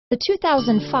The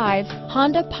 2005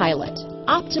 Honda Pilot.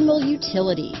 Optimal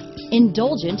utility,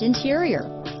 indulgent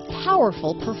interior,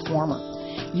 powerful performer.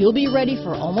 You'll be ready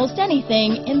for almost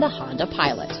anything in the Honda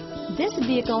Pilot. This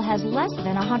vehicle has less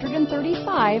than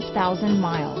 135,000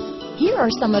 miles. Here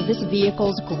are some of this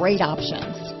vehicle's great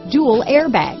options: dual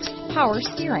airbags, power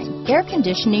steering, air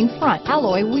conditioning front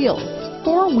alloy wheels,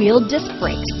 four-wheel disc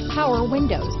brakes, power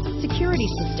windows,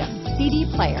 security system, CD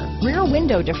player, rear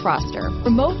window defroster,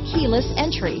 remote keyless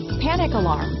entry, panic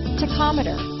alarm,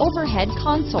 tachometer, overhead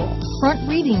console, front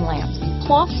reading lamps,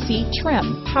 cloth seat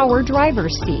trim, power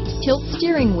driver's seat, tilt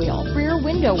steering wheel, rear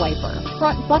window wiper,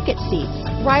 front bucket seats,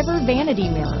 driver vanity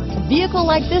mirror. A vehicle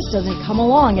like this doesn't come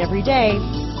along every day.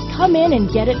 Come in and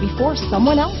get it before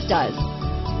someone else does.